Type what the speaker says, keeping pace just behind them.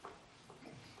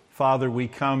Father, we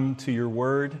come to your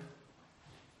word,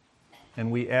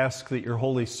 and we ask that your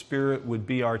Holy Spirit would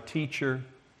be our teacher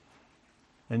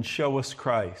and show us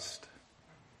Christ,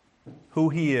 who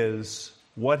he is,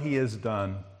 what he has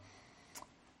done,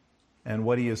 and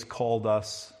what he has called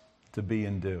us to be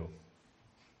and do.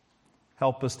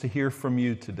 Help us to hear from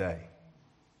you today.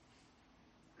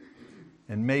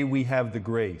 And may we have the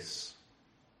grace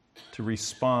to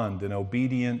respond in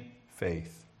obedient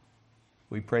faith.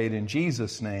 We pray it in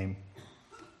Jesus' name.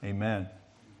 Amen.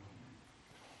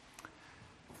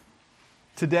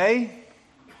 Today,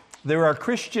 there are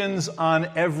Christians on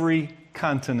every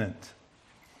continent,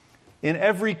 in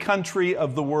every country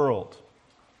of the world.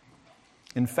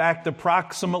 In fact,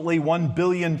 approximately 1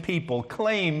 billion people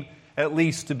claim at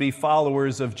least to be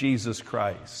followers of Jesus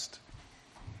Christ.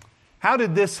 How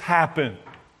did this happen?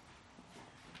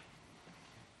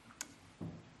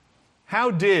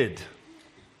 How did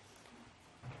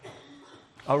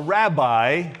a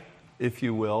rabbi, if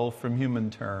you will, from human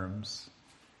terms,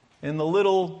 in the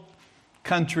little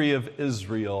country of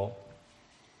Israel,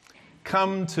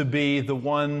 come to be the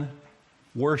one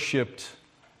worshipped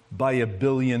by 1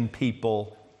 billion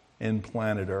people in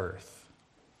planet Earth?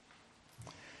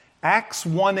 Acts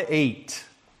 1:8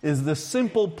 is the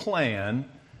simple plan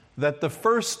that the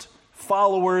first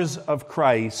followers of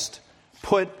Christ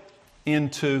put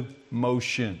into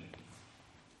motion.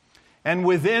 And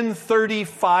within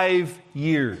 35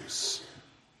 years,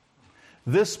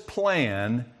 this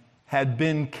plan had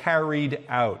been carried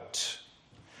out.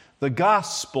 The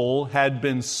gospel had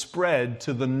been spread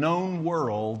to the known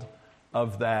world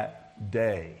of that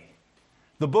day.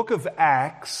 The book of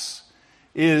Acts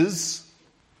is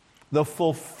the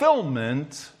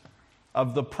fulfillment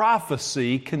of the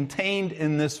prophecy contained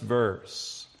in this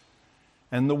verse.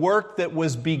 And the work that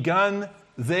was begun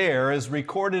there, as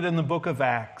recorded in the book of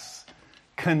Acts,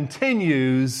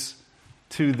 continues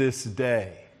to this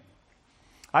day.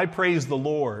 I praise the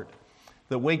Lord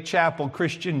that Wake Chapel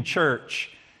Christian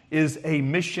Church is a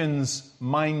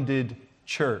missions-minded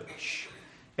church,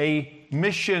 a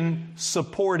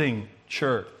mission-supporting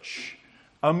church,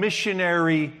 a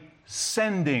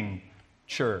missionary-sending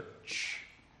church.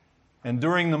 And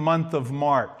during the month of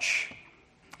March,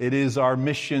 it is our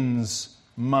missions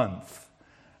month.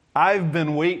 I've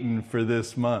been waiting for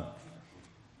this month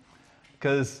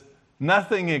because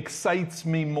nothing excites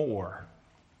me more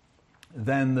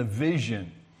than the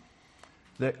vision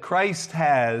that Christ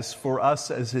has for us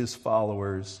as his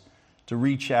followers to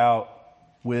reach out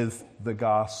with the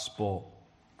gospel.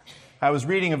 I was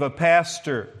reading of a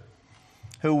pastor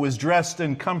who was dressed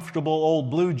in comfortable old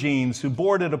blue jeans, who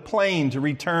boarded a plane to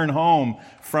return home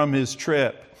from his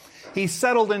trip. He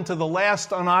settled into the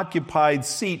last unoccupied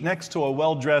seat next to a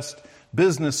well-dressed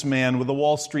businessman with a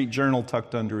Wall Street Journal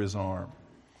tucked under his arm.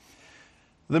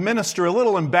 The minister, a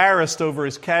little embarrassed over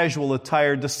his casual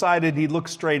attire, decided he'd look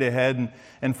straight ahead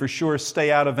and for sure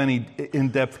stay out of any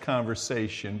in-depth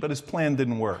conversation, but his plan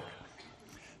didn't work.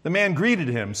 The man greeted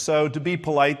him, so to be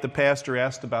polite, the pastor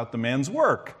asked about the man's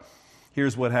work.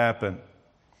 Here's what happened.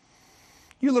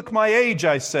 "You look my age,"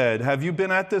 I said. "Have you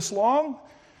been at this long?"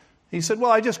 He said,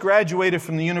 "Well, I just graduated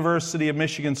from the University of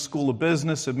Michigan School of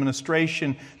Business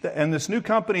Administration, and this new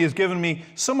company has given me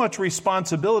so much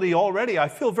responsibility already. I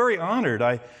feel very honored.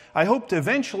 I hope to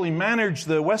eventually manage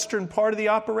the western part of the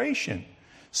operation."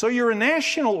 "So you're a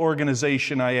national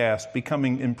organization?" I asked,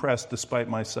 becoming impressed despite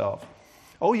myself.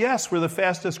 "Oh, yes, we're the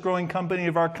fastest growing company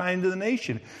of our kind in the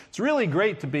nation. It's really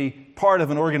great to be part of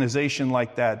an organization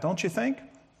like that, don't you think?"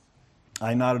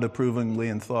 I nodded approvingly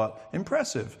and thought,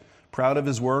 impressive. Proud of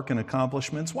his work and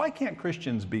accomplishments. Why can't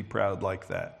Christians be proud like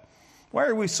that? Why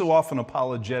are we so often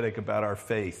apologetic about our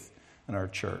faith and our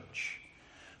church?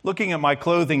 Looking at my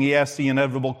clothing, he asked the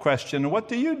inevitable question, "What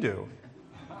do you do?"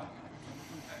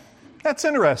 That's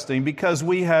interesting because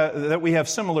we have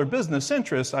similar business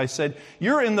interests. I said,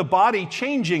 "You're in the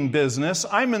body-changing business.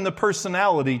 I'm in the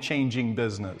personality-changing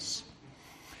business.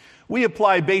 We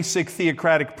apply basic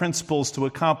theocratic principles to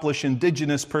accomplish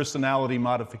indigenous personality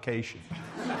modification."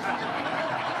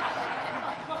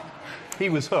 He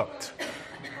was hooked,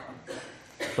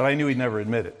 but I knew he'd never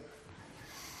admit it.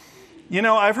 "You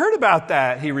know, I've heard about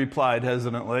that," he replied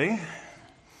hesitantly.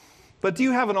 "But do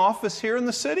you have an office here in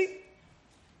the city?"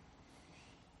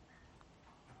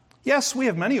 "Yes, we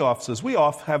have many offices. We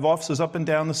have offices up and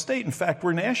down the state. In fact,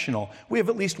 we're national. We have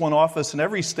at least one office in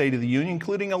every state of the union,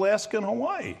 including Alaska and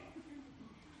Hawaii."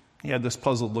 He had this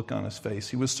puzzled look on his face.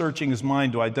 He was searching his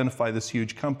mind to identify this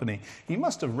huge company he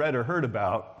must have read or heard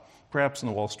about, perhaps in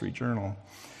the Wall Street Journal.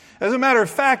 "As a matter of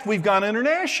fact, we've gone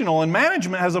international, and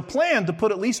management has a plan to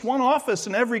put at least one office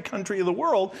in every country of the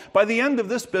world by the end of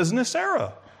this business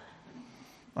era."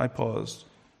 I paused.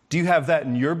 Do you have that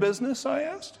in your business, I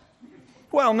asked.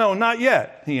 Well, no, not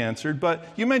yet, he answered, but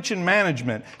you mentioned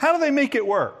management. How do they make it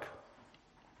work?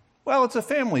 Well, it's a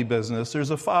family business.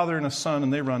 There's a father and a son,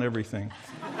 and they run everything.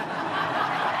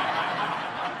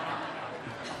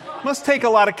 Must take a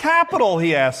lot of capital,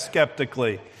 he asked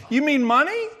skeptically. You mean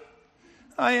money?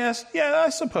 I asked, yeah, I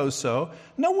suppose so.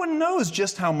 No one knows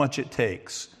just how much it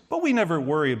takes, but we never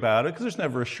worry about it because there's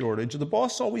never a shortage. The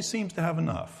boss always seems to have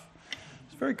enough.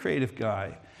 He's a very creative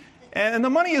guy. And the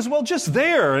money is, well, just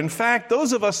there. In fact,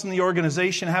 those of us in the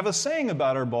organization have a saying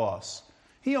about our boss.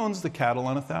 He owns the cattle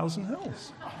on 1,000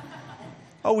 hills.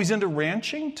 Oh, he's into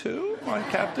ranching too, my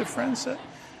captive friend said.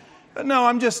 No,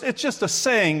 it's just a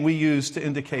saying we use to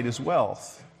indicate his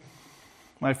wealth.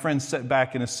 My friend sat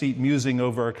back in a seat musing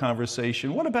over our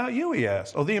conversation. What about you, he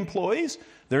asked. Oh, the employees?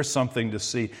 There's something to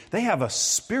see. They have a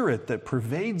spirit that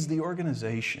pervades the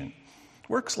organization.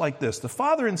 Works like this. The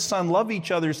father and son love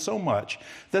each other so much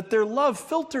that their love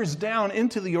filters down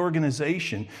into the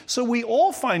organization. So we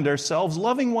all find ourselves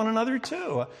loving one another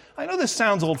too. I know this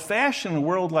sounds old-fashioned in a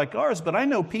world like ours, but I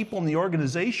know people in the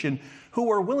organization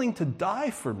who are willing to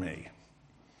die for me.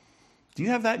 Do you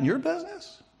have that in your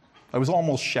business? I was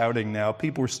almost shouting now.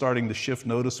 People were starting to shift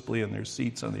noticeably in their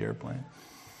seats on the airplane.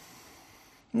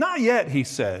 Not yet, he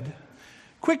said.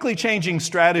 Quickly changing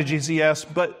strategies, he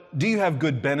asked, but do you have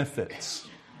good benefits?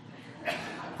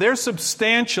 They're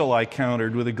substantial, I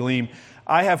countered with a gleam.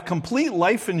 I have complete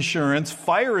life insurance,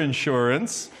 fire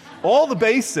insurance, all the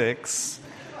basics.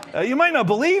 You might not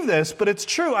believe this, but it's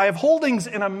true. I have holdings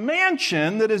in a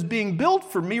mansion that is being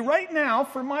built for me right now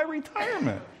for my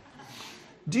retirement.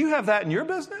 Do you have that in your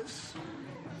business?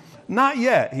 Not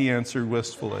yet, he answered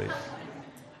wistfully.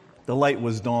 The light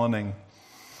was dawning.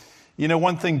 You know,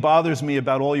 one thing bothers me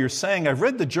about all you're saying. I've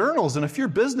read the journals, and if your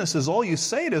business is all you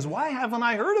say it is, why haven't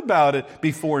I heard about it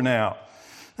before now?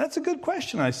 That's a good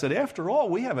question, I said. After all,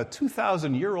 we have a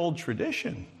 2,000-year-old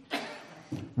tradition.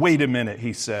 Wait a minute,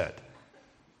 he said.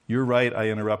 You're right, I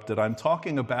interrupted. I'm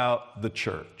talking about the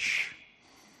church.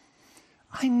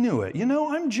 I knew it. You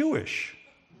know, I'm Jewish.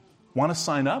 Want to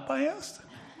sign up, I asked?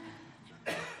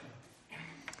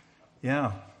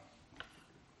 Yeah.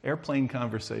 Airplane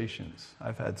conversations.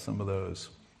 I've had some of those.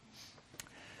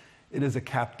 It is a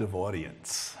captive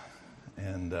audience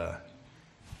and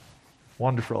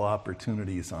wonderful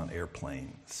opportunities on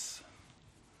airplanes.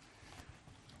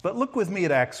 But look with me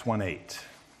at Acts 1:8.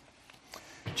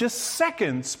 Just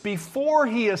seconds before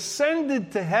he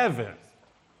ascended to heaven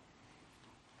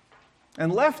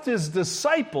and left his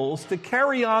disciples to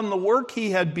carry on the work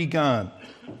he had begun,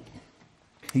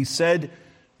 he said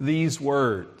these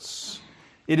words.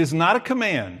 It is not a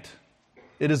command.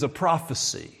 It is a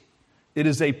prophecy. It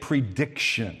is a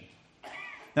prediction.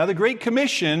 Now, the Great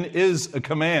Commission is a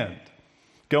command.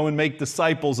 Go and make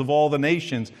disciples of all the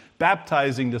nations,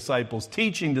 baptizing disciples,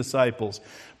 teaching disciples.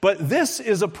 But this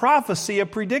is a prophecy, a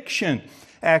prediction.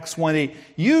 Acts 1:8,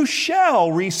 you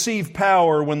shall receive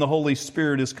power when the Holy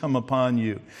Spirit has come upon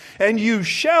you. And you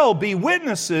shall be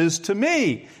witnesses to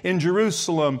me in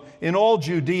Jerusalem, in all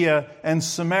Judea and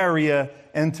Samaria,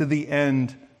 and to the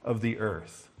end of the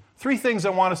earth. 3 things I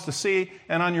want us to see,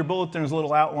 and on your bulletin there's a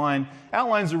little outline.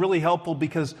 Outlines are really helpful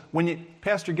because when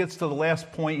pastor gets to the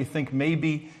last point, you think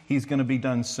maybe he's going to be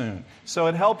done soon. So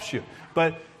it helps you.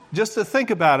 But just to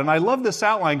think about it, and I love this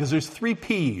outline because there's 3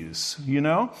 P's, you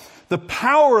know? The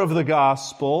power of the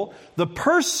gospel, the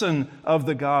person of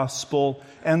the gospel,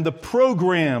 and the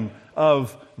program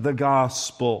of the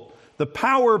gospel. The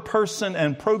power, person,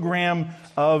 and program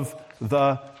of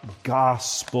the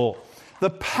gospel. The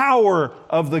power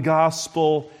of the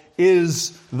gospel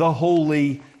is the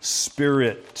Holy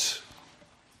Spirit.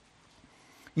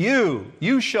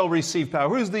 You shall receive power.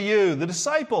 Who's the you? The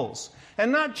disciples.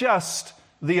 And not just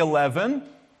the 11,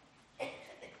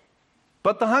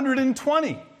 but the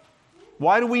 120.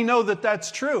 Why do we know that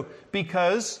that's true?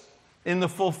 Because in the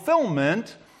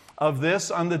fulfillment of this,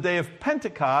 on the day of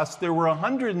Pentecost, there were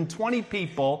 120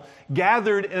 people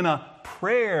gathered in a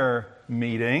prayer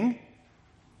meeting.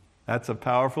 That's a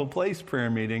powerful place, prayer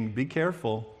meeting. Be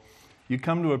careful. You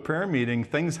come to a prayer meeting,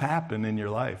 things happen in your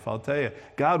life. I'll tell you,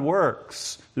 God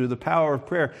works through the power of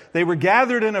prayer. They were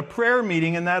gathered in a prayer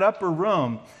meeting in that upper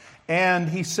room, and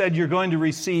he said, you're going to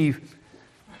receive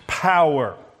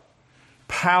power.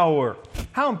 Power.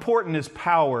 How important is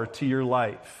power to your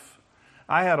life?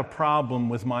 I had a problem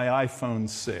with my iPhone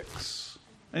 6.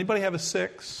 Anybody have a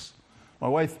 6? My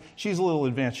wife, she's a little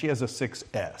advanced. She has a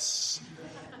 6S.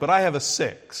 But I have a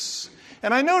 6.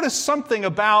 And I noticed something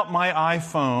about my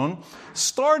iPhone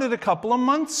started a couple of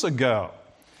months ago.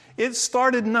 It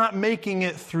started not making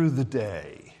it through the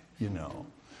day, you know.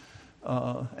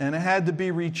 and it had to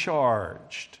be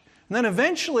recharged. And then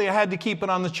eventually I had to keep it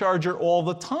on the charger all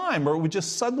the time, or it would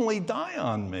just suddenly die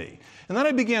on me. And then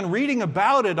I began reading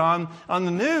about it on the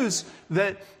news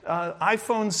that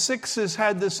iPhone 6s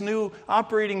had this new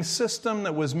operating system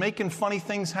that was making funny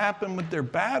things happen with their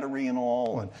battery and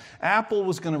all. And Apple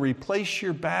was going to replace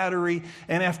your battery.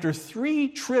 And after 3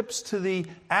 trips to the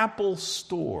Apple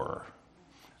store,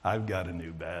 I've got a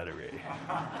new battery.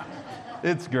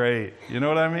 It's great. You know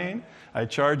what I mean? I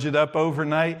charge it up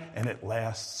overnight and it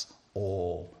lasts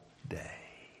all day.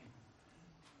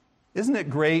 Isn't it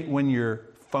great when your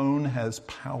phone has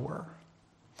power?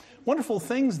 Wonderful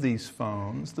things, these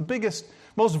phones. The biggest,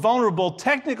 most vulnerable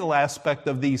technical aspect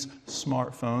of these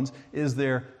smartphones is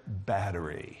their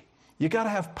battery. You got to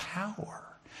have power.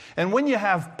 And when you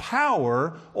have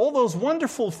power, all those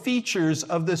wonderful features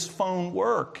of this phone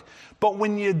work. But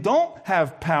when you don't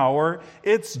have power,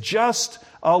 it's just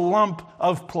a lump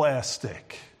of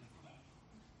plastic.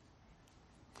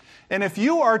 And if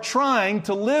you are trying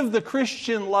to live the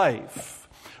Christian life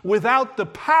without the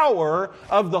power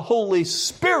of the Holy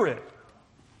Spirit,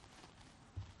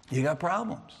 you got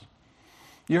problems.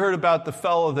 You heard about the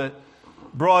fellow that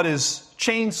brought his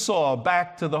chainsaw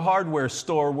back to the hardware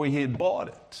store where he had bought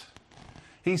it.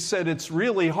 He said, it's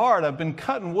really hard. I've been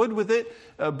cutting wood with it,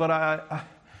 but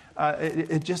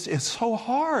it's so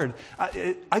hard.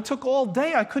 I took all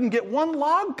day. I couldn't get one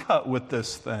log cut with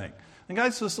this thing. The guy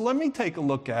says, let me take a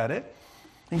look at it.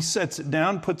 He sets it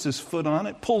down, puts his foot on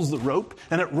it, pulls the rope,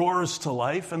 and it roars to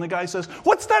life. And the guy says,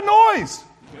 what's that noise?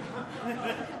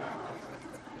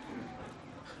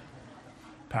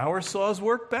 Power saws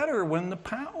work better when the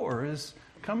power is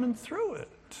coming through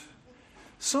it.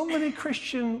 So many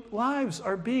Christian lives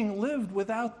are being lived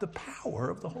without the power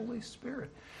of the Holy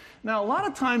Spirit. Now, a lot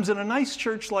of times in a nice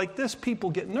church like this, people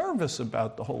get nervous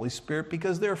about the Holy Spirit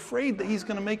because they're afraid that He's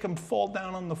going to make them fall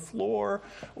down on the floor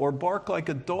or bark like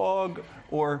a dog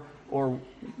or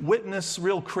witness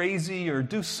real crazy or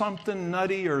do something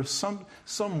nutty or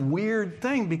some weird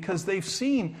thing because they've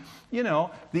seen,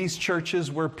 these churches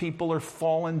where people are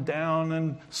falling down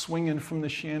and swinging from the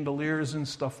chandeliers and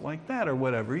stuff like that or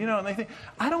whatever, and they think,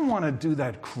 I don't want to do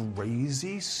that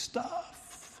crazy stuff.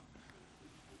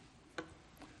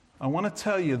 I want to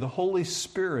tell you, the Holy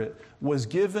Spirit was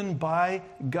given by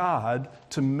God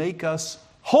to make us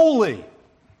holy.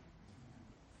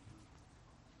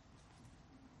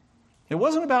 It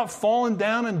wasn't about falling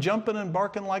down and jumping and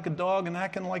barking like a dog and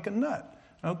acting like a nut,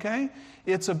 okay?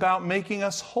 It's about making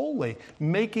us holy,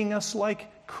 making us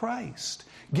like Christ,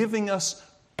 giving us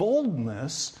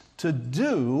boldness to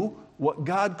do what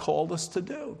God called us to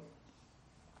do.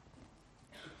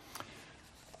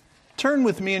 Turn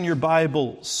with me in your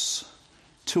Bibles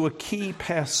to a key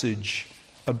passage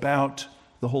about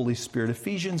the Holy Spirit.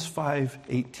 Ephesians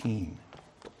 5:18.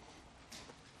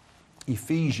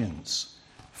 Ephesians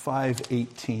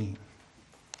 5:18.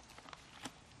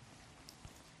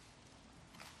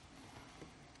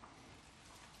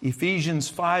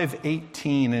 Ephesians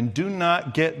 5:18. And do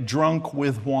not get drunk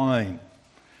with wine,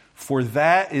 for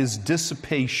that is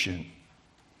dissipation,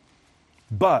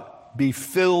 but be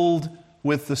filled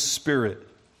with the Spirit,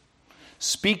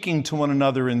 speaking to one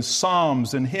another in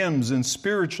psalms and hymns and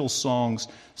spiritual songs,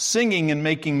 singing and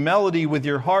making melody with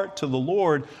your heart to the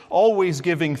Lord, always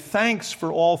giving thanks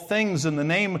for all things in the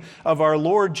name of our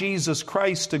Lord Jesus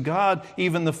Christ to God,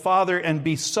 even the Father, and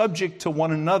be subject to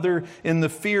one another in the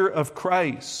fear of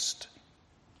Christ.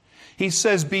 He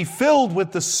says, be filled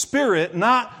with the Spirit,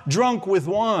 not drunk with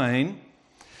wine.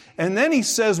 And then he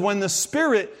says, when the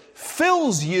Spirit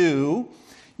fills you,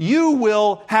 you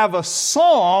will have a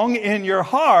song in your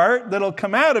heart that'll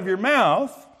come out of your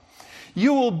mouth.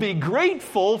 You will be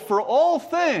grateful for all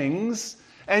things,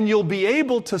 and you'll be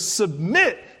able to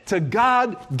submit to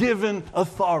God-given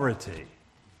authority.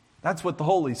 That's what the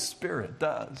Holy Spirit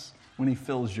does when He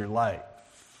fills your life.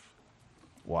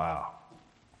 Wow.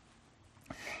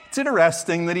 It's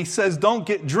interesting that He says, don't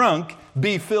get drunk,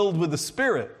 be filled with the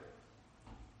Spirit.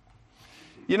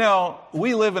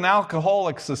 We live in an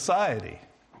alcoholic society.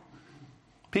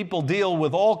 People deal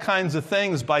with all kinds of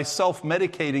things by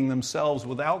self-medicating themselves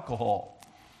with alcohol.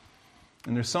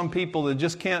 And there's some people that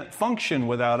just can't function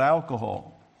without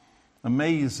alcohol.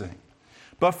 Amazing.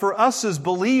 But for us as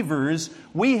believers,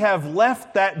 we have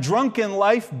left that drunken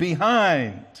life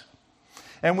behind.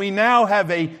 And we now have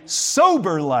a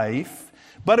sober life,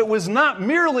 but it was not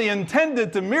merely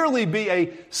intended to merely be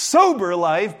a sober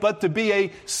life, but to be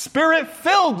a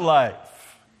Spirit-filled life.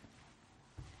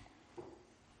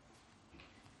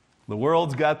 The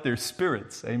world's got their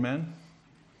spirits, amen?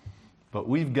 But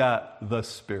we've got the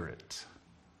Spirit.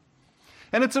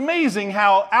 And it's amazing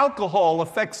how alcohol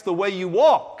affects the way you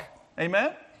walk.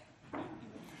 Amen?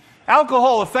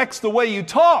 Alcohol affects the way you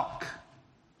talk.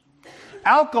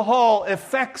 Alcohol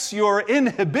affects your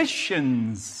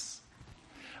inhibitions.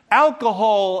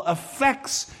 Alcohol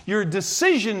affects your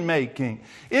decision making.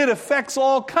 It affects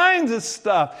all kinds of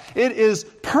stuff. It is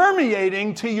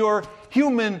permeating to your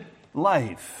human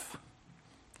life.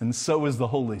 And so is the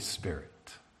Holy Spirit.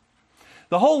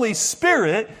 The Holy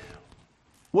Spirit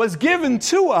was given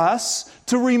to us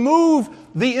to remove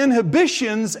the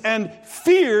inhibitions and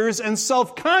fears and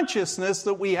self-consciousness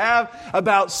that we have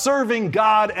about serving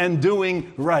God and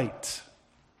doing right.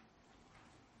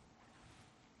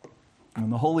 When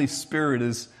the Holy Spirit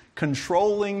is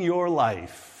controlling your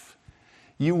life,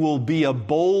 you will be a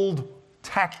bold,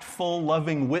 tactful,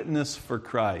 loving witness for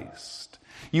Christ.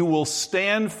 You will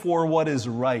stand for what is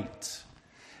right.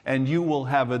 And you will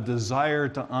have a desire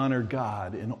to honor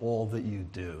God in all that you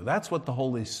do. That's what the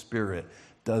Holy Spirit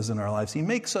does in our lives. He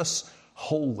makes us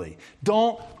holy.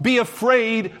 Don't be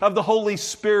afraid of the Holy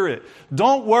Spirit.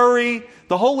 Don't worry.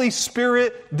 The Holy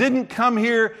Spirit didn't come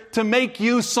here to make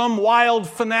you some wild,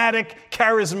 fanatic,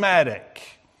 charismatic.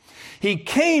 He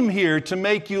came here to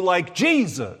make you like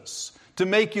Jesus, to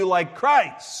make you like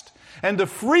Christ, and to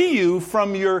free you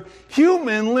from your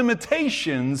human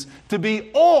limitations to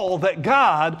be all that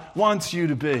God wants you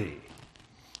to be.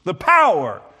 The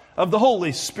power of the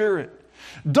Holy Spirit.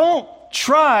 Don't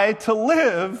try to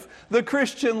live the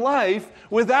Christian life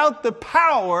without the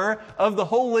power of the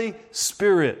Holy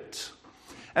Spirit.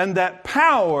 And that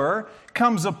power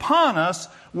comes upon us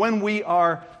when we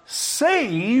are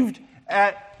saved,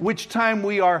 at which time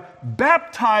we are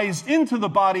baptized into the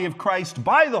body of Christ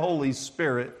by the Holy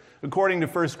Spirit, according to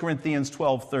 1 Corinthians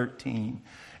 12:13.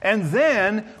 And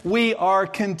then we are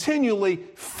continually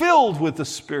filled with the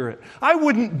Spirit. I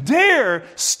wouldn't dare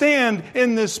stand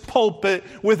in this pulpit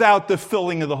without the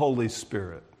filling of the Holy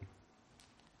Spirit.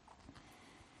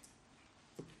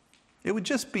 It would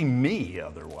just be me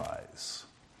otherwise.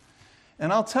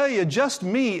 And I'll tell you, just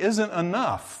me isn't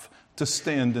enough to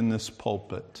stand in this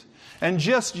pulpit. And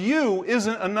just you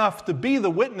isn't enough to be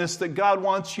the witness that God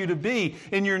wants you to be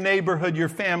in your neighborhood, your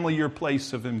family, your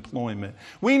place of employment.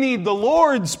 We need the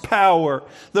Lord's power,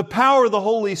 the power of the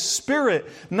Holy Spirit,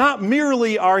 not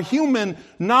merely our human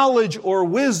knowledge or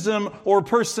wisdom or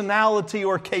personality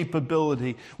or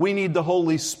capability. We need the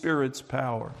Holy Spirit's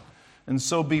power. And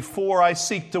so before I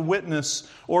seek to witness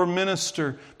or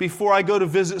minister, before I go to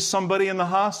visit somebody in the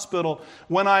hospital,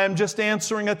 when I am just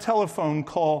answering a telephone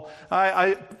call,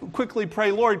 I quickly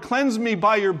pray, Lord, cleanse me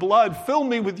by your blood, fill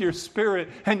me with your Spirit,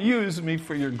 and use me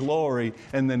for your glory.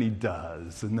 And then He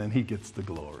does, and then He gets the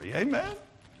glory. Amen?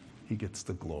 He gets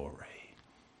the glory.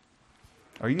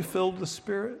 Are you filled with the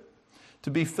Spirit?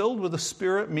 To be filled with the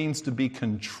Spirit means to be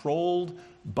controlled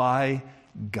by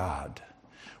God.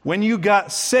 When you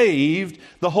got saved,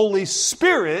 the Holy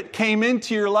Spirit came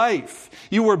into your life.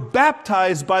 You were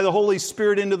baptized by the Holy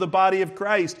Spirit into the body of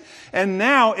Christ. And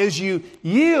now as you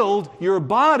yield your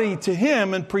body to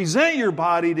Him and present your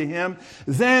body to Him,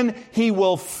 then He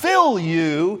will fill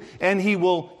you and He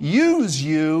will use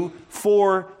you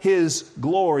for His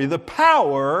glory. The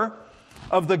power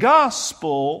of the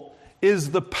gospel is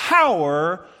the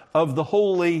power of the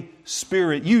Holy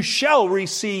Spirit. You shall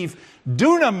receive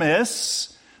dunamis,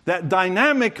 that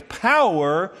dynamic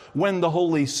power, when the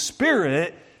Holy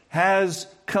Spirit has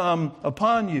come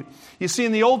upon you. You see,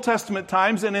 in the Old Testament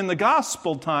times and in the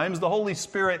Gospel times, the Holy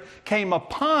Spirit came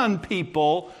upon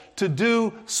people to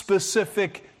do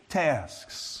specific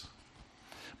tasks.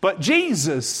 But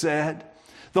Jesus said,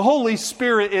 the Holy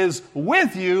Spirit is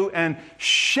with you and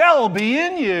shall be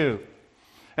in you.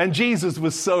 And Jesus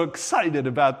was so excited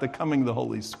about the coming of the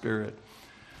Holy Spirit.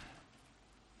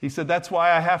 He said, that's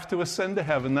why I have to ascend to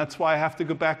heaven. That's why I have to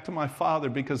go back to my Father,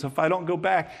 because if I don't go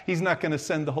back, He's not going to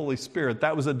send the Holy Spirit.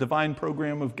 That was a divine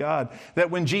program of God,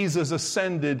 that when Jesus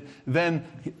ascended, then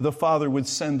the Father would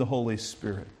send the Holy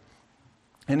Spirit.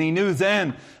 And He knew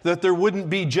then that there wouldn't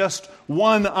be just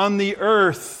one on the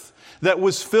earth that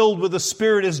was filled with the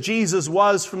Spirit as Jesus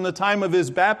was from the time of His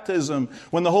baptism,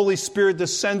 when the Holy Spirit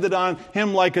descended on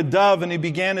Him like a dove and He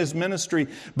began His ministry.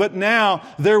 But now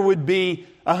there would be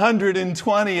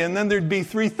 120, and then there'd be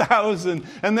 3,000,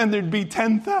 and then there'd be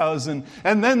 10,000,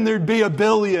 and then there'd be 1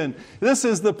 billion. This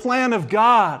is the plan of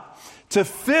God, to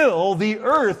fill the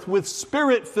earth with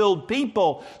Spirit-filled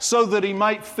people so that He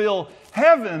might fill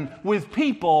heaven with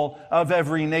people of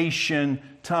every nation,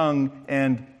 tongue,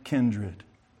 and kindred.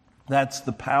 That's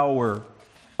the power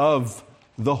of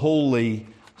the Holy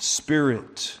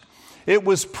Spirit. It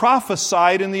was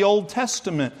prophesied in the Old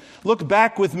Testament. Look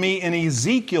back with me in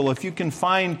Ezekiel, if you can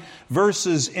find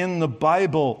verses in the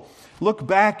Bible. Look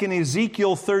back in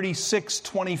Ezekiel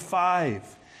 36:25.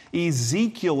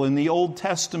 Ezekiel in the Old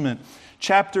Testament,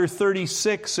 chapter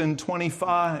 36 and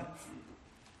 25.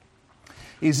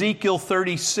 Ezekiel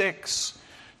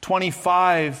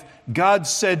 36:25. God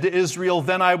said to Israel,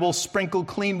 "Then I will sprinkle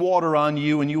clean water on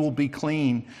you, and you will be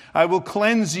clean. I will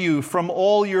cleanse you from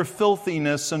all your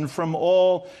filthiness and from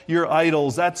all your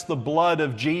idols." That's the blood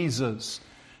of Jesus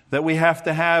that we have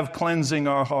to have cleansing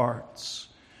our hearts.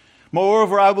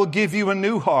 "Moreover, I will give you a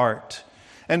new heart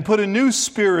and put a new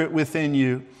spirit within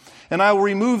you. And I will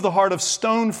remove the heart of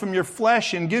stone from your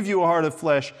flesh and give you a heart of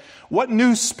flesh." What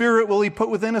new spirit will He put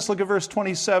within us? Look at verse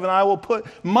 27. "I will put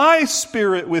my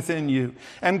spirit within you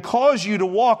and cause you to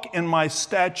walk in my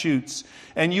statutes,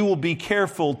 and you will be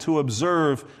careful to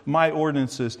observe my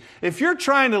ordinances." If you're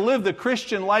trying to live the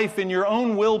Christian life in your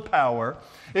own willpower,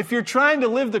 if you're trying to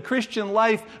live the Christian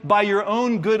life by your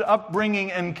own good upbringing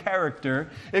and character,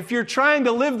 if you're trying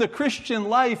to live the Christian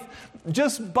life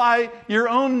just by your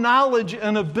own knowledge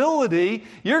and ability,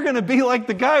 you're going to be like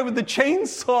the guy with the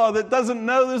chainsaw that doesn't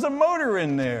know there's a motor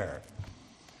in there.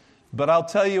 But I'll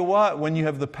tell you what, when you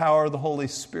have the power of the Holy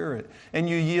Spirit and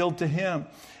you yield to Him,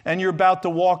 and you're about to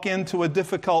walk into a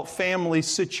difficult family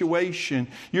situation,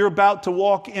 you're about to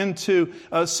walk into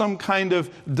some kind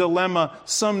of dilemma,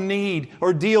 some need,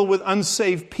 or deal with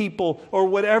unsaved people, or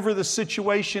whatever the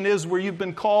situation is where you've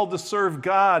been called to serve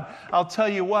God, I'll tell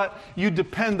you what, you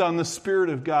depend on the Spirit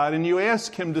of God and you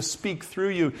ask Him to speak through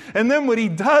you. And then when He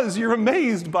does, you're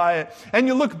amazed by it. And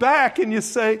you look back and you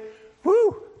say,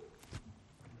 "Whew,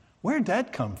 where'd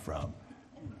that come from?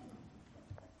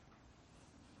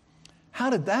 How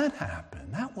did that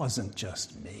happen? That wasn't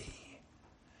just me.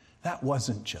 That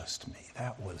wasn't just me.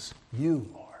 That was you,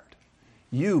 Lord.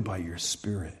 You, by your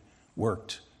Spirit,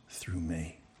 worked through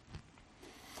me."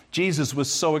 Jesus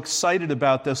was so excited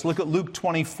about this. Look at Luke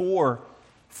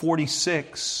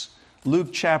 24:46. Luke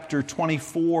chapter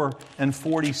 24 and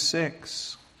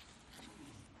 46.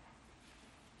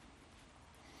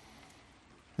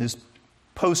 His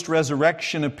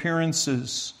post-resurrection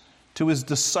appearances to His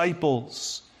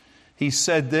disciples. He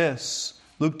said this,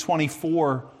 Luke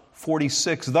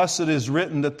 24:46, "Thus it is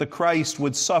written that the Christ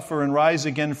would suffer and rise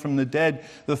again from the dead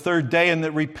the third day, and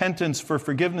that repentance for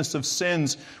forgiveness of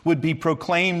sins would be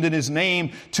proclaimed in His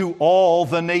name to all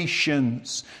the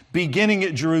nations, beginning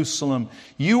at Jerusalem.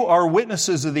 You are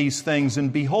witnesses of these things,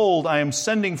 and behold, I am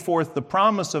sending forth the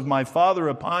promise of my Father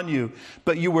upon you.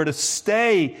 But you are to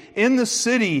stay in the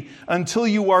city until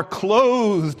you are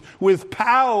clothed with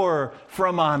power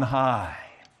from on high."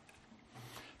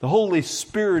 The Holy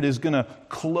Spirit is going to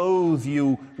clothe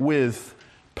you with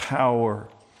power.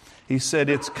 He said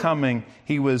it's coming.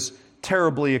 He was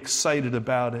terribly excited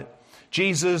about it.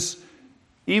 Jesus,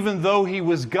 even though He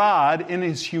was God in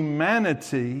His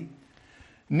humanity,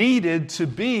 needed to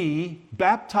be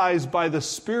baptized by the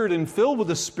Spirit and filled with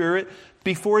the Spirit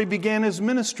before He began His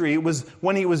ministry. It was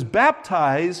when He was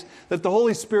baptized that the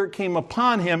Holy Spirit came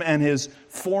upon Him and His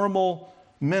formal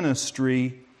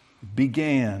ministry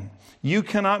began. You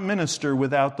cannot minister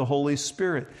without the Holy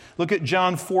Spirit. Look at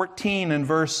John 14 and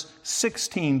verse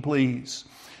 16, please.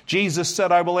 Jesus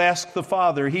said, "I will ask the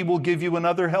Father, He will give you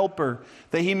another helper,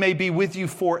 that He may be with you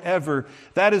forever.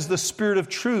 That is the Spirit of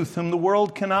truth, whom the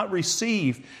world cannot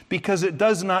receive, because it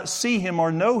does not see Him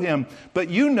or know Him.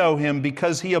 But you know Him,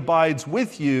 because He abides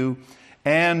with you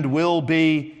and will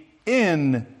be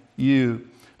in you."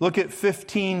 Look at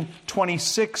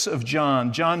 15:26 of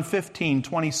John. John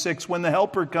 15:26. "When the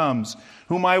Helper comes,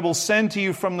 whom I will send to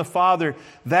you from the Father,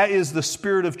 that is the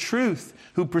Spirit of truth,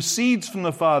 who proceeds from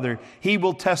the Father. He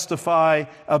will testify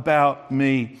about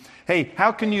me." Hey,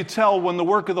 how can you tell when the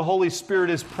work of the Holy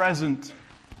Spirit is present?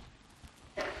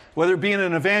 Whether it be in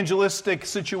an evangelistic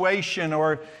situation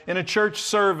or in a church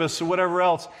service or whatever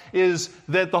else, is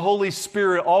that the Holy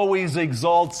Spirit always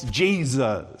exalts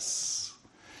Jesus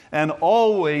and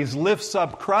always lifts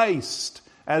up Christ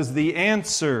as the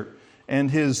answer and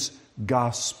His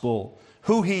gospel,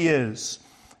 who He is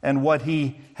and what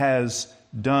He has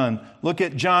done. Look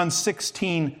at John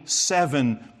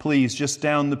 16:7, please, just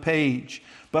down the page.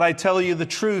 "But I tell you the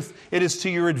truth, it is to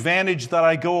your advantage that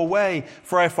I go away.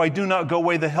 For if I do not go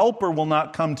away, the Helper will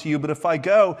not come to you. But if I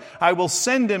go, I will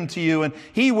send Him to you. And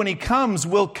He, when He comes,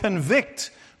 will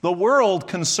convict the world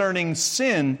concerning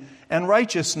sin and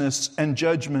righteousness and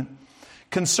judgment."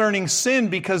 Concerning sin,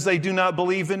 because they do not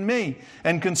believe in me.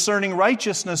 And concerning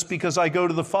righteousness, because I go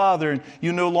to the Father and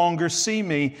you no longer see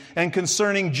me. And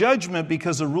concerning judgment,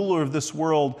 because the ruler of this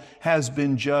world has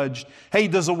been judged. Hey,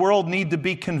 does the world need to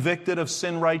be convicted of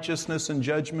sin, righteousness, and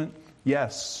judgment?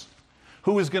 Yes.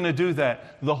 Who is going to do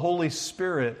that? The Holy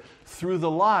Spirit, through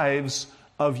the lives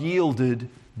of yielded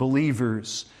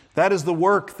believers. That is the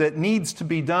work that needs to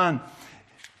be done.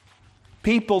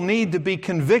 People need to be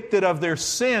convicted of their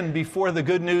sin before the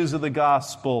good news of the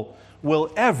gospel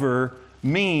will ever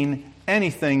mean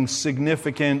anything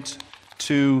significant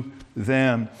to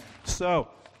them. So,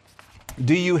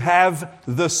 do you have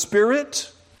the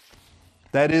Spirit?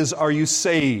 That is, are you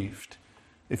saved?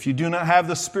 If you do not have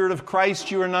the Spirit of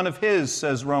Christ, you are none of His,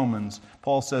 says Romans.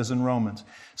 Paul says in Romans.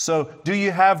 So, do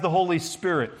you have the Holy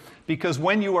Spirit? Because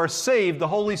when you are saved, the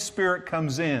Holy Spirit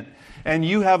comes in and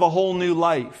you have a whole new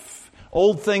life.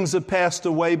 Old things have passed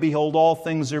away. Behold, all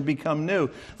things are become new.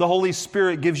 The Holy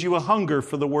Spirit gives you a hunger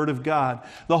for the Word of God.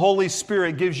 The Holy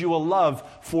Spirit gives you a love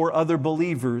for other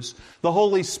believers. The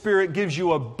Holy Spirit gives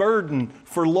you a burden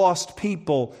for lost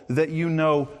people that you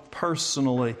know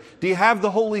personally. Do you have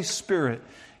the Holy Spirit?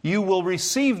 You will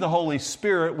receive the Holy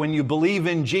Spirit when you believe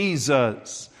in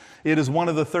Jesus. It is one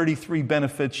of the 33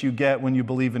 benefits you get when you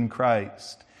believe in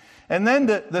Christ. And then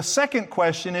the second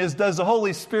question is, does the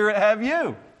Holy Spirit have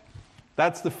you?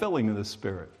 That's the filling of the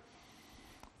Spirit.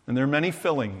 And there are many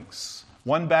fillings.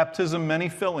 One baptism, many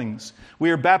fillings. We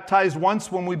are baptized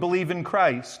once when we believe in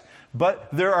Christ. But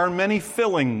there are many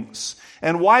fillings.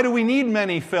 And why do we need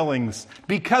many fillings?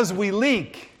 Because we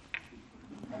leak.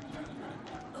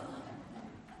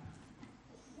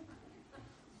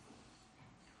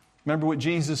 Remember what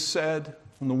Jesus said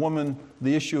when the woman,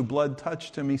 the issue of blood,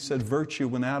 touched him? He said, virtue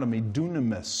went out of me.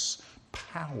 Dunamis,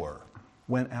 power,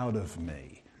 went out of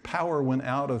me. Power went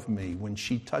out of me when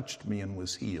she touched me and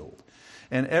was healed.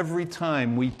 And every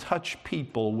time we touch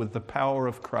people with the power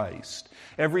of Christ,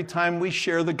 every time we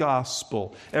share the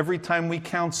gospel, every time we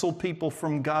counsel people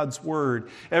from God's Word,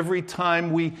 every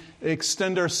time we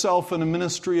extend ourselves in a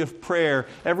ministry of prayer,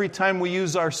 every time we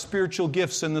use our spiritual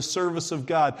gifts in the service of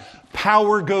God,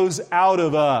 power goes out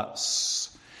of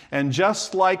us. And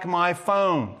just like my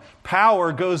phone,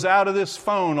 power goes out of this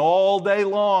phone all day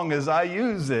long as I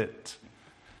use it.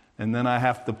 And then I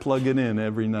have to plug it in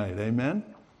every night. Amen?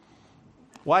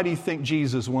 Why do you think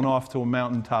Jesus went off to a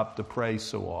mountaintop to pray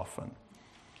so often?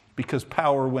 Because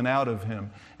power went out of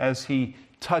him as he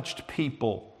touched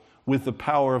people with the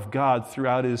power of God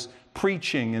throughout his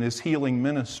preaching and his healing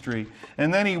ministry.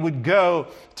 And then he would go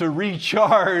to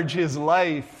recharge his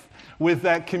life with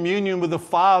that communion with the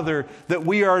Father that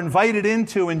we are invited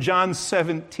into in John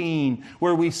 17,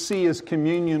 where we see his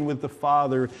communion with the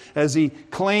Father as he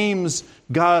claims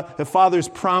God, the Father's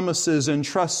promises and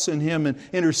trusts in him and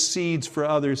intercedes for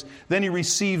others. Then he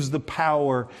receives the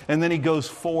power and then he goes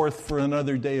forth for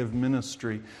another day of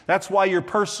ministry. That's why your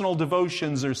personal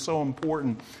devotions are so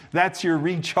important. That's your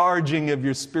recharging of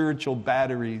your spiritual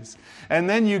batteries. And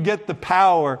then you get the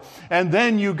power and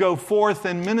then you go forth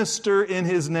and minister in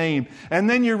his name. And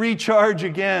then you recharge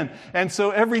again. And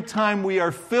so every time we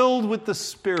are filled with the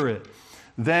Spirit,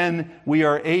 then we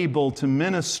are able to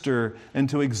minister and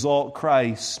to exalt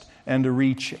Christ and to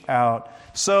reach out.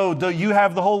 So do you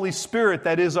have the Holy Spirit?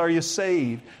 That is, are you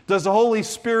saved? Does the Holy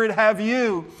Spirit have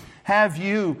you? Have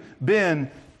you been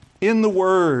in the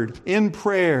Word, in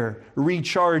prayer,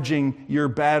 recharging your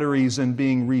batteries and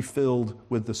being refilled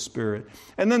with the Spirit?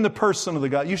 And then the person of the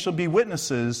God. You shall be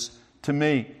witnesses to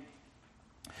me.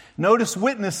 Notice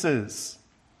witnesses,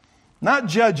 not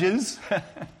judges.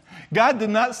 God did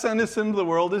not send us into the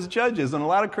world as judges, and a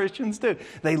lot of Christians do.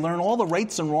 They learn all the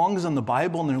rights and wrongs in the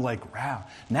Bible, and they're like, wow,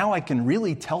 now I can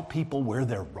really tell people where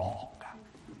they're wrong.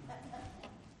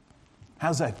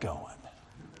 How's that going?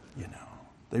 You know,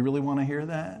 they really want to hear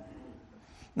that?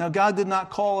 Now, God did not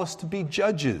call us to be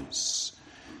judges.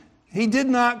 He did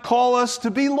not call us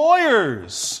to be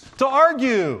lawyers, to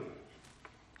argue.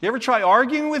 You ever try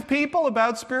arguing with people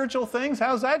about spiritual things?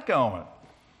 How's that going?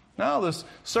 No, the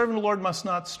servant of the Lord must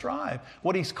not strive.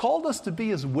 What He's called us to be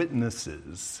is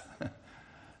witnesses.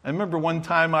 I remember one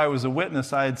time I was a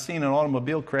witness. I had seen an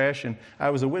automobile crash, and I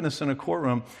was a witness in a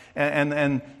courtroom. And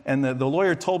the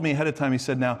lawyer told me ahead of time, he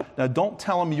said, now don't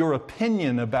tell them your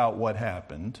opinion about what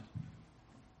happened.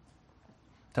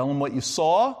 Tell them what you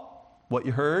saw, what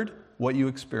you heard, what you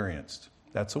experienced.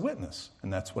 That's a witness,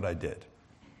 and that's what I did.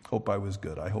 Hope I was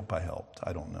good. I hope I helped.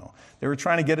 I don't know. They were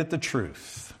trying to get at the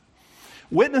truth.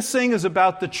 Witnessing is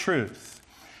about the truth.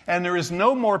 And there is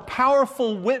no more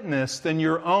powerful witness than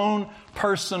your own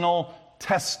personal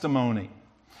testimony.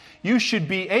 You should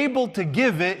be able to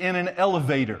give it in an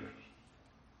elevator.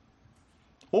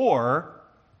 or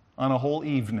on a whole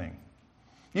evening.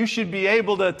 You should be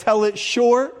able to tell it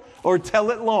short or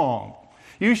tell it long.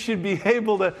 You should be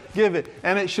able to give it.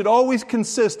 And it should always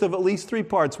consist of at least 3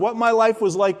 parts. What my life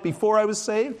was like before I was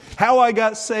saved, how I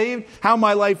got saved, how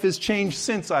my life has changed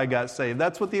since I got saved.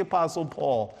 That's what the Apostle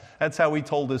Paul, that's how he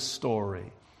told his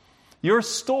story. Your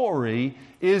story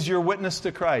is your witness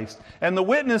to Christ. And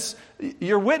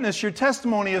your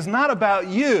testimony is not about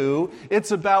you. It's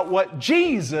about what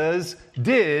Jesus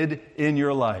did in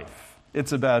your life.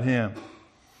 It's about Him.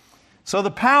 So the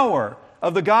power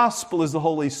of the gospel is the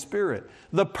Holy Spirit.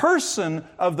 The person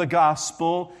of the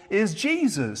gospel is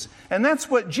Jesus. And that's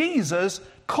what Jesus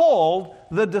called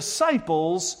the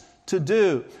disciples to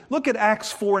do. Look at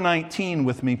Acts 4:19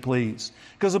 with me, please.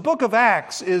 Because the book of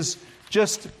Acts is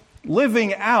just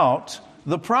living out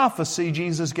the prophecy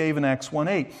Jesus gave in Acts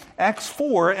 1:8. Acts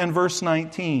 4 and verse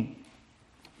 19.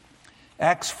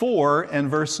 Acts 4 and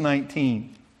verse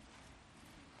 19.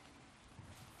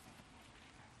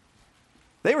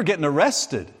 They were getting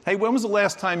arrested. Hey, when was the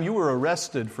last time you were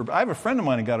arrested? I have a friend of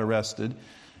mine who got arrested.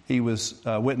 He was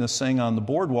witnessing on the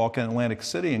boardwalk in Atlantic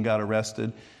City and got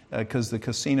arrested because the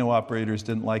casino operators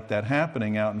didn't like that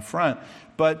happening out in front.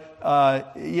 But,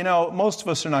 most of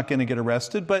us are not going to get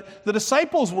arrested. But the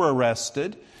disciples were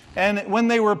arrested. And when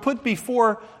they were put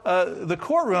before the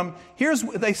courtroom,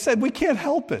 they said, we can't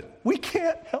help it. We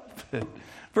can't help it.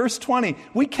 Verse 20,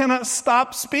 we cannot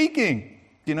stop speaking.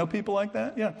 Do you know people like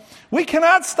that? Yeah. We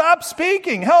cannot stop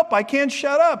speaking. Help, I can't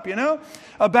shut up,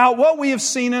 about what we have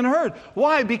seen and heard.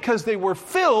 Why? Because they were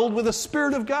filled with the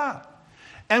Spirit of God.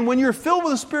 And when you're filled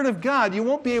with the Spirit of God, you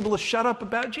won't be able to shut up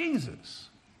about Jesus.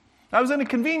 I was in a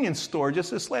convenience store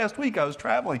just this last week. I was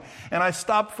traveling, and I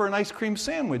stopped for an ice cream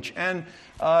sandwich. And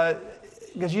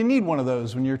because you need one of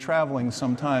those when you're traveling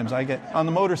sometimes. I get, on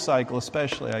the motorcycle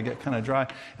especially, I get kind of dry.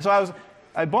 So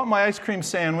I bought my ice cream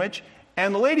sandwich,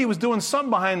 and the lady was doing something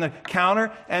behind the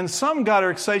counter, and something got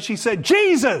her excited. She said,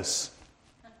 Jesus!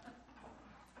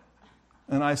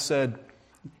 And I said,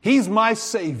 He's my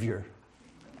Savior.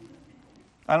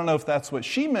 I don't know if that's what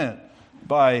she meant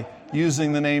by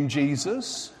using the name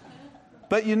Jesus.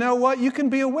 But you know what? You can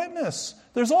be a witness.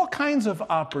 There's all kinds of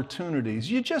opportunities.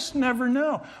 You just never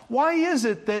know. Why is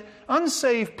it that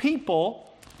unsaved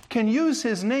people can use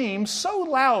His name so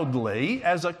loudly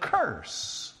as a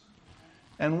curse?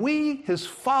 And we, His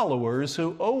followers,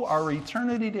 who owe our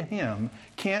eternity to Him,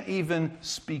 can't even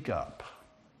speak up.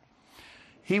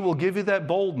 He will give you that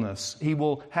boldness. He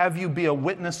will have you be a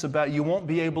witness about it. You won't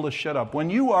be able to shut up. When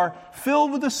you are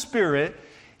filled with the Spirit,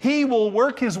 He will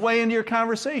work His way into your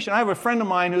conversation. I have a friend of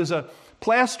mine who's a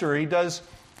plasterer. He does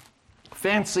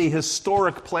fancy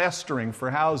historic plastering for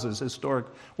houses, historic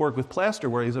work with plaster,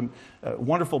 where he's a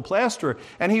wonderful plasterer.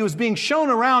 And he was being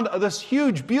shown around this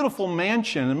huge, beautiful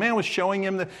mansion. The man was showing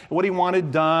him what he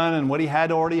wanted done and what he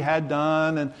had already had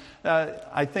done. And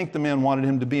I think the man wanted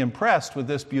him to be impressed with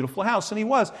this beautiful house, and he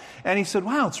was. And he said,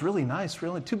 wow, it's really nice,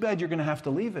 really. Too bad you're going to have to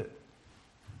leave it.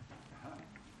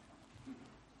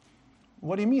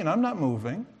 What do you mean? I'm not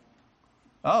moving.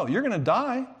 Oh, you're going to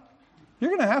die. You're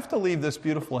going to have to leave this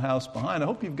beautiful house behind. I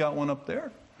hope you've got one up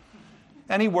there.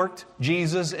 And he worked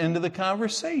Jesus into the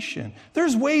conversation.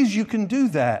 There's ways you can do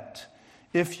that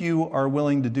if you are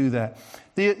willing to do that.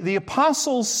 The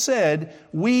apostles said,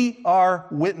 we are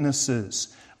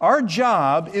witnesses. Our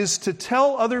job is to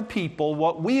tell other people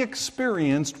what we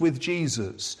experienced with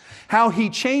Jesus, how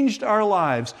He changed our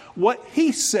lives, what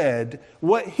He said,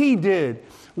 what He did.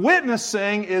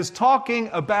 Witnessing is talking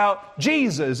about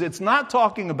Jesus. It's not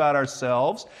talking about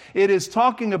ourselves. It is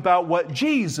talking about what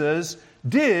Jesus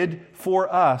did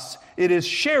for us. It is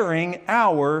sharing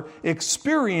our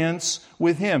experience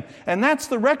with Him. And that's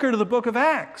the record of the book of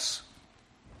Acts.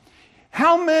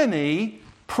 How many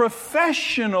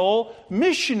professional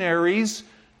missionaries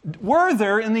were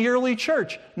there in the early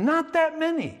church? Not that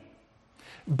many.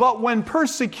 But when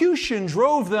persecution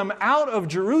drove them out of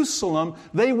Jerusalem,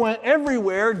 they went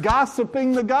everywhere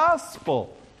gossiping the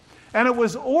gospel. And it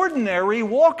was ordinary,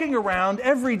 walking around,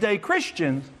 everyday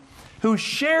Christians who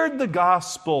shared the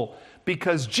gospel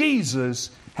because Jesus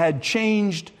had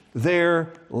changed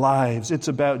their lives. It's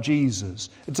about Jesus.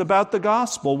 It's about the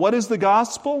gospel. What is the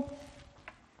gospel?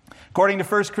 According to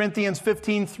 1 Corinthians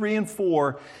 15, 3 and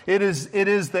 4, it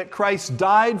is that Christ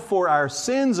died for our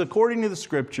sins according to the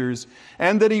Scriptures,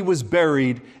 and that He was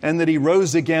buried, and that He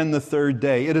rose again the third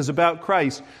day. It is about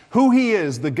Christ, who He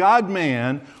is, the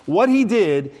God-man, what He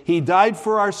did. He died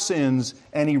for our sins,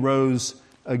 and He rose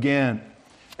again.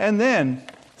 And then,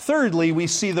 thirdly, we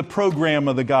see the program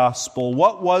of the gospel.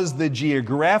 What was the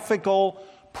geographical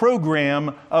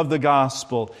program of the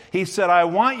gospel? He said, I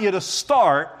want you to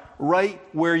start right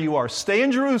where you are. Stay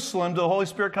in Jerusalem till the Holy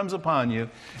Spirit comes upon you.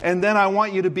 And then I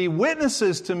want you to be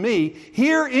witnesses to me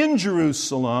here in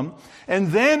Jerusalem, and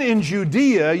then in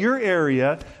Judea, your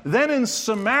area, then in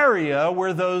Samaria,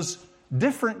 where those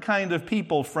different kind of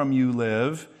people from you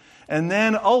live, and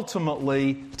then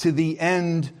ultimately to the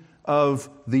end of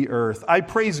the earth. I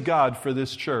praise God for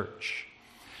this church,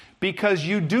 because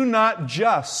you do not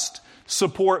just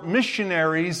support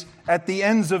missionaries at the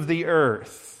ends of the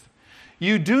earth.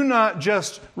 You do not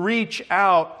just reach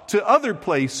out to other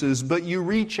places, but you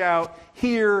reach out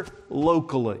here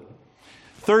locally.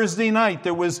 Thursday night,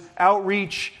 there was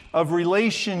outreach of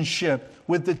relationship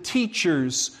with the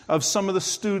teachers of some of the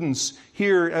students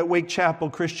here at Wake Chapel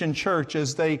Christian Church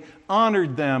as they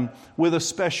honored them with a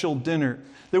special dinner.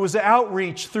 There was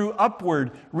outreach through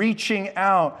Upward, reaching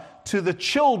out to the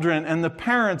children and the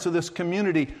parents of this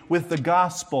community with the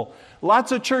gospel.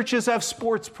 Lots of churches have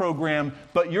sports program,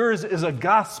 but yours is a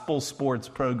gospel sports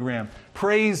program.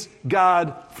 Praise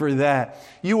God for that.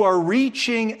 You are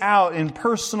reaching out in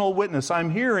personal witness. I'm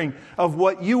hearing of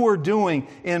what you are doing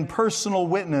in personal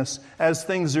witness as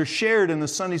things are shared in the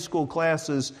Sunday school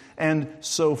classes and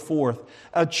so forth.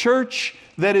 A church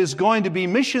that is going to be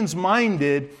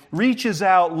missions-minded reaches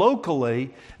out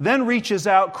locally, then reaches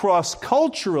out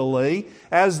cross-culturally,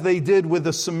 as they did with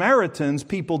the Samaritans,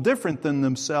 people different than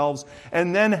themselves,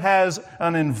 and then has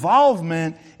an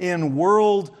involvement in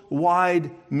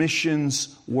worldwide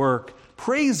missions work.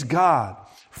 Praise God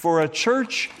for a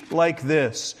church like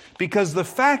this, because the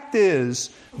fact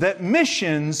is that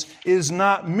missions is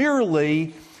not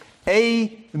merely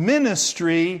a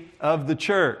ministry of the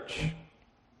church.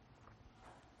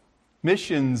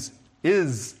 Missions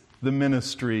is the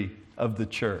ministry of the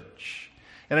church.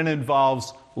 And it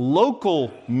involves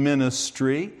local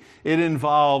ministry, it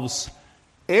involves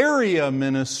area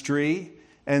ministry,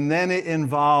 and then it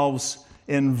involves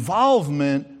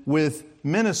involvement with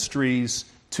ministries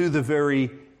to the very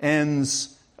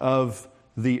ends of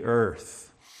the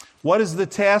earth. What is the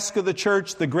task of the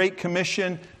church? The Great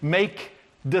Commission: make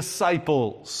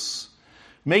disciples.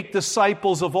 Make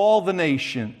disciples of all the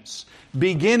nations,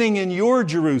 beginning in your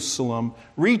Jerusalem,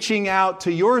 reaching out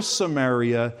to your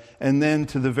Samaria, and then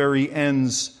to the very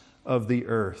ends of the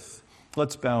earth.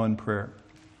 Let's bow in prayer.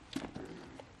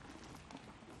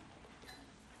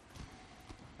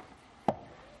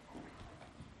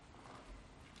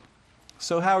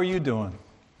 So how are you doing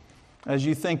as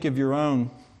you think of your own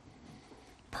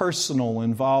personal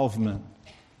involvement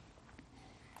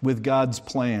with God's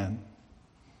plan?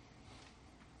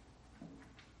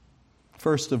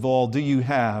 First of all, do you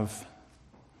have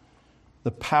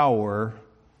the power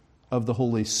of the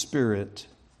Holy Spirit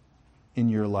in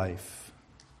your life?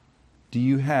 Do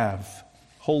you have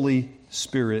Holy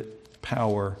Spirit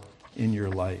power in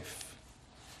your life?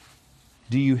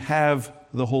 Do you have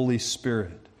the Holy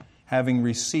Spirit? Having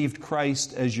received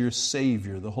Christ as your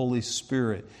Savior, the Holy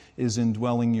Spirit is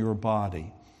indwelling your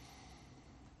body.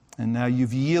 And now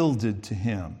you've yielded to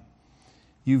Him.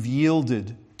 You've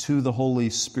yielded to the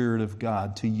Holy Spirit of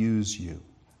God to use you.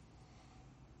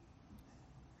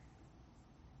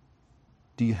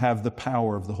 Do you have the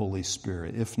power of the Holy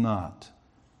Spirit? If not,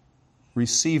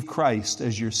 receive Christ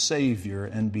as your Savior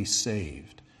and be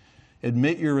saved.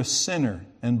 Admit you're a sinner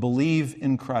and believe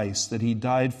in Christ, that He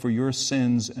died for your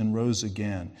sins and rose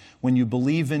again. When you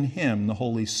believe in Him, the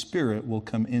Holy Spirit will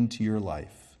come into your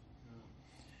life.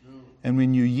 And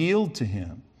when you yield to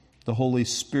Him, the Holy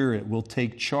Spirit will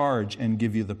take charge and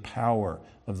give you the power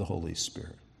of the Holy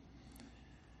Spirit.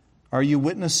 Are you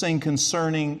witnessing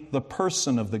concerning the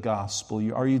person of the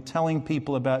gospel? Are you telling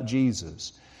people about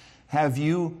Jesus? Have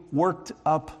you worked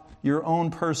up your own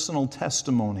personal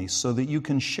testimony so that you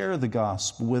can share the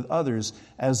gospel with others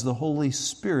as the Holy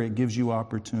Spirit gives you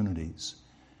opportunities?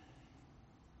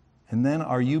 And then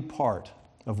are you part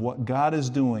of what God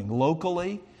is doing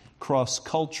locally,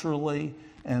 cross-culturally,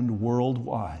 and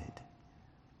worldwide?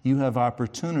 You have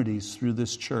opportunities through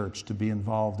this church to be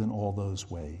involved in all those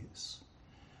ways.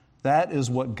 That is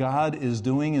what God is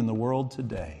doing in the world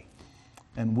today.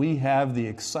 And we have the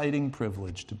exciting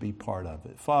privilege to be part of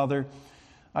it. Father,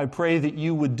 I pray that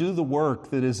you would do the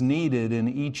work that is needed in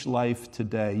each life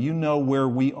today. You know where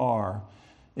we are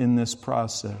in this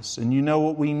process, and you know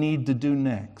what we need to do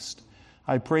next.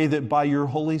 I pray that by your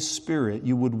Holy Spirit,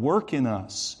 you would work in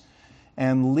us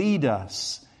and lead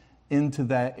us into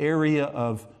that area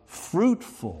of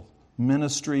fruitful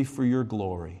ministry for your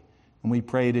glory. And we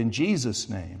pray it in Jesus'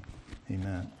 name.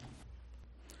 Amen.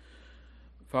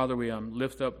 Father, we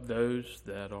lift up those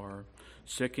that are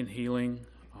sick and healing,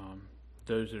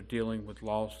 those that are dealing with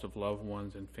loss of loved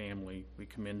ones and family. We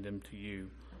commend them to you.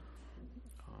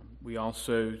 We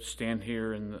also stand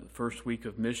here in the first week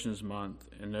of Missions Month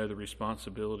and know the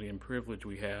responsibility and privilege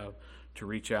we have to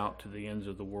reach out to the ends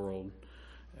of the world,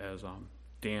 as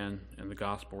Dan in the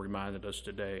gospel reminded us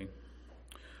today.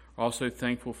 Also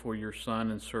thankful for your son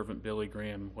and servant Billy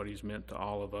Graham, what he's meant to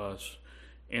all of us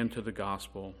and to the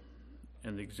gospel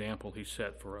and the example he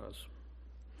set for us.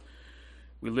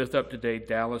 We lift up today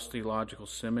Dallas Theological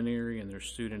Seminary and their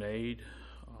student aid.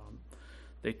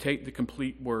 They take the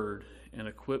complete word and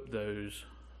equip those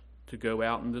to go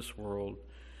out in this world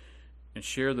and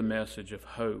share the message of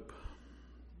hope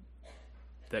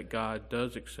that God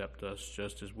does accept us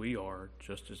just as we are,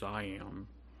 just as I am,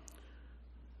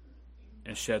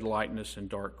 and shed lightness in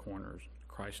dark corners. In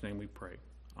Christ's name we pray.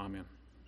 Amen.